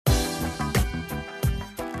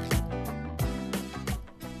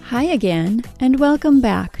Hi again, and welcome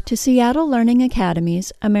back to Seattle Learning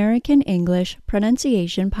Academy's American English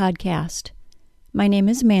Pronunciation Podcast. My name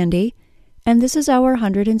is Mandy, and this is our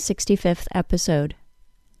 165th episode.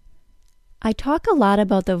 I talk a lot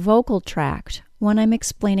about the vocal tract when I'm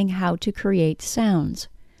explaining how to create sounds.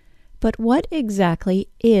 But what exactly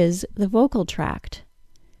is the vocal tract?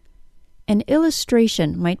 An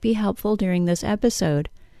illustration might be helpful during this episode,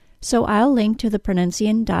 so I'll link to the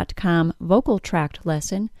Pronuncian.com vocal tract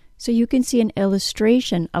lesson so you can see an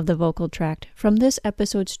illustration of the vocal tract from this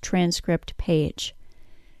episode's transcript page.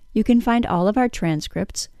 You can find all of our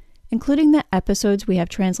transcripts, including the episodes we have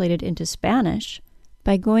translated into Spanish,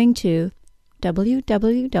 by going to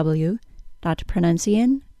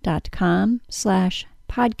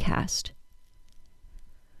www.pronuncian.com/podcast.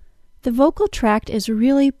 The vocal tract is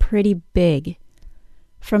really pretty big.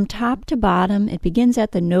 From top to bottom, it begins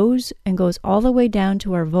at the nose and goes all the way down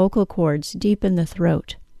to our vocal cords deep in the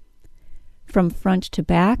throat. From front to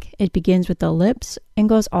back, it begins with the lips and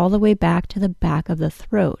goes all the way back to the back of the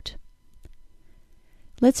throat.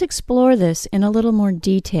 Let's explore this in a little more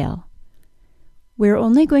detail. We're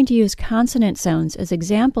only going to use consonant sounds as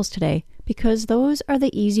examples today because those are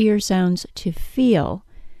the easier sounds to feel,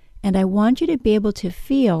 and I want you to be able to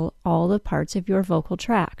feel all the parts of your vocal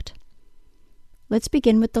tract. Let's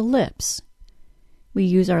begin with the lips. We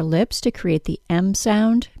use our lips to create the M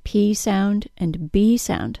sound, P sound, and B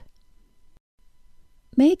sound.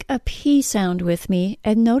 Make a P sound with me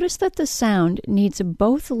and notice that the sound needs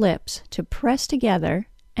both lips to press together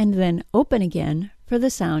and then open again for the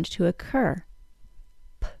sound to occur.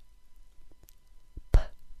 P. P.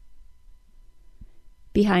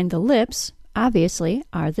 Behind the lips, obviously,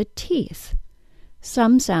 are the teeth.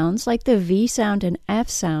 Some sounds, like the V sound and F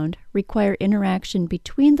sound, require interaction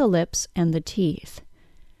between the lips and the teeth.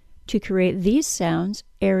 To create these sounds,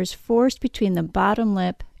 air is forced between the bottom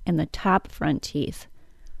lip and the top front teeth.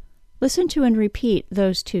 Listen to and repeat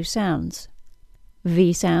those two sounds.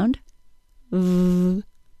 V sound, V.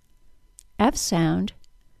 F sound,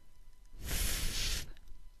 F.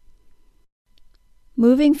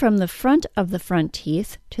 Moving from the front of the front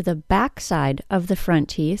teeth to the back side of the front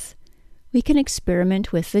teeth, we can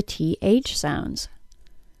experiment with the TH sounds.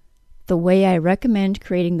 The way I recommend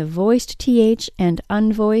creating the voiced TH and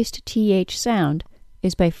unvoiced TH sound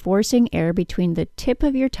is by forcing air between the tip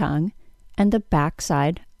of your tongue and the back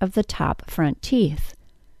side of the top front teeth.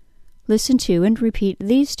 Listen to and repeat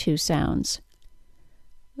these two sounds.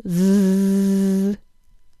 Z.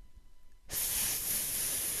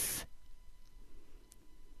 Th.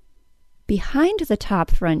 Behind the top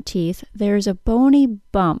front teeth, there is a bony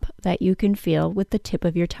bump that you can feel with the tip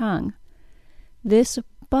of your tongue. This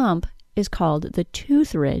bump is called the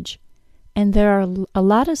tooth ridge, and there are a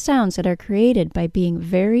lot of sounds that are created by being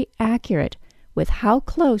very accurate with how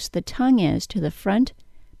close the tongue is to the front,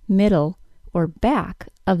 middle, or back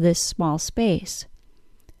of this small space.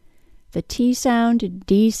 The T sound,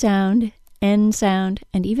 D sound, N sound,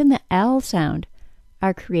 and even the L sound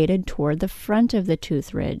are created toward the front of the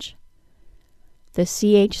tooth ridge. The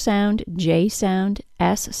CH sound, J sound,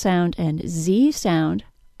 S sound, and Z sound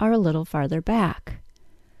are a little farther back.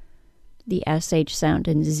 The SH sound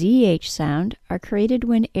and ZH sound are created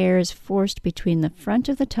when air is forced between the front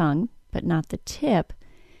of the tongue, but not the tip,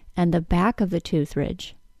 and the back of the tooth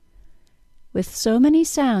ridge. With so many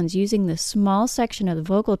sounds using the small section of the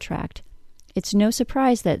vocal tract, it's no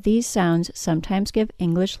surprise that these sounds sometimes give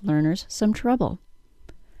English learners some trouble.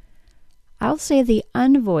 I'll say the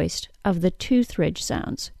unvoiced of the tooth ridge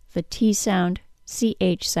sounds, the T sound,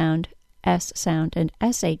 CH sound, S sound, and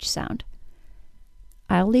SH sound.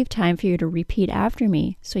 I'll leave time for you to repeat after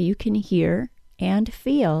me so you can hear and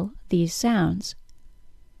feel these sounds.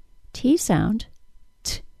 T sound,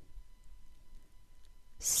 T.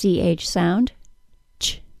 CH sound,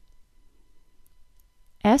 Ch.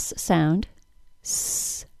 S sound,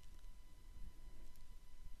 S.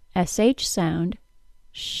 SH sound,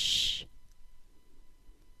 Sh.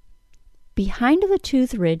 Behind the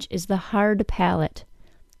tooth ridge is the hard palate.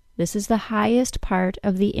 This is the highest part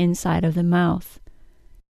of the inside of the mouth.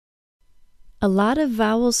 A lot of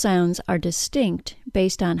vowel sounds are distinct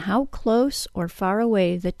based on how close or far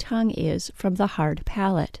away the tongue is from the hard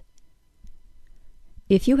palate.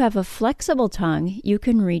 If you have a flexible tongue, you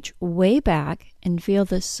can reach way back and feel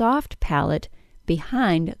the soft palate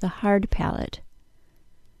behind the hard palate.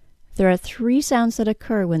 There are three sounds that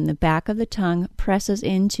occur when the back of the tongue presses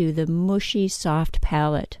into the mushy, soft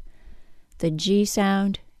palate: the G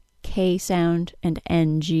sound, K sound, and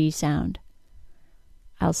NG sound.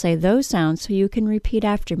 I'll say those sounds so you can repeat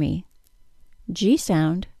after me. G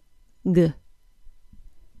sound, G.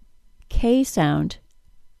 K sound,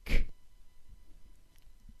 K.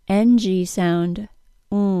 NG sound,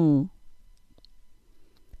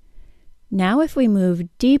 Now if we move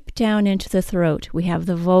deep down into the throat, we have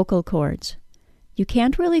the vocal cords. You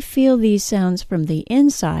can't really feel these sounds from the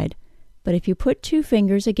inside, but if you put 2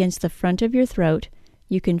 fingers against the front of your throat,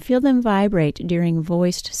 you can feel them vibrate during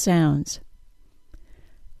voiced sounds.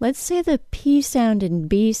 Let's say the P sound and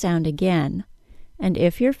B sound again, and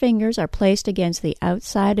if your fingers are placed against the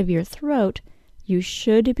outside of your throat, you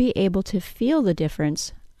should be able to feel the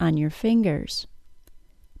difference on your fingers.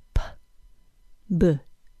 P, B.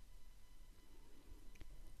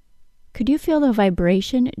 Could you feel the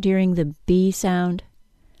vibration during the B sound?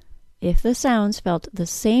 If the sounds felt the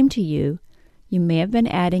same to you, you may have been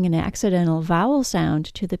adding an accidental vowel sound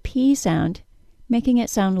to the P sound, making it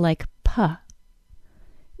sound like P.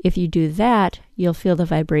 If you do that, you'll feel the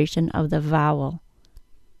vibration of the vowel.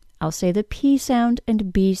 I'll say the P sound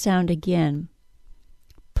and B sound again.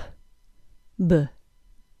 P, B.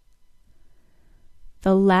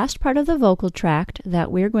 The last part of the vocal tract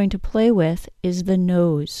that we're going to play with is the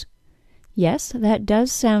nose. Yes, that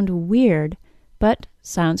does sound weird, but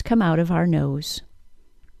sounds come out of our nose.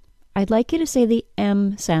 I'd like you to say the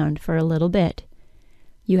M sound for a little bit.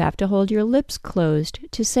 You have to hold your lips closed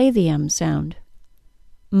to say the M sound.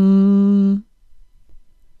 Now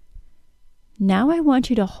I want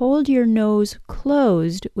you to hold your nose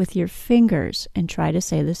closed with your fingers and try to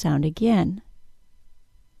say the sound again.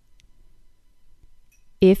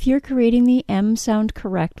 If you're creating the M sound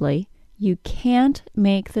correctly, you can't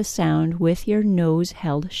make the sound with your nose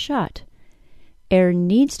held shut. Air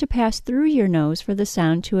needs to pass through your nose for the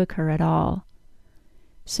sound to occur at all.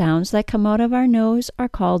 Sounds that come out of our nose are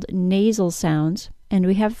called nasal sounds, and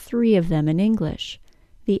we have 3 of them in English: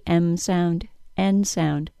 the M sound, N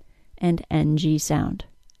sound, and NG sound.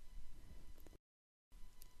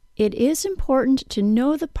 It is important to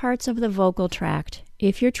know the parts of the vocal tract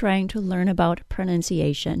if you're trying to learn about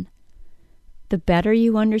pronunciation. The better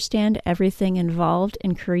you understand everything involved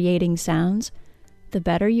in creating sounds, the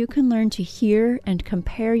better you can learn to hear and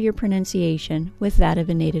compare your pronunciation with that of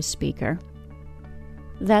a native speaker.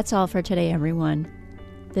 That's all for today, everyone.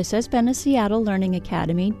 This has been a Seattle Learning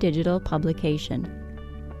Academy digital publication.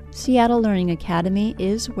 Seattle Learning Academy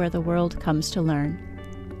is where the world comes to learn.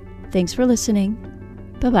 Thanks for listening.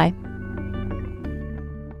 Bye-bye.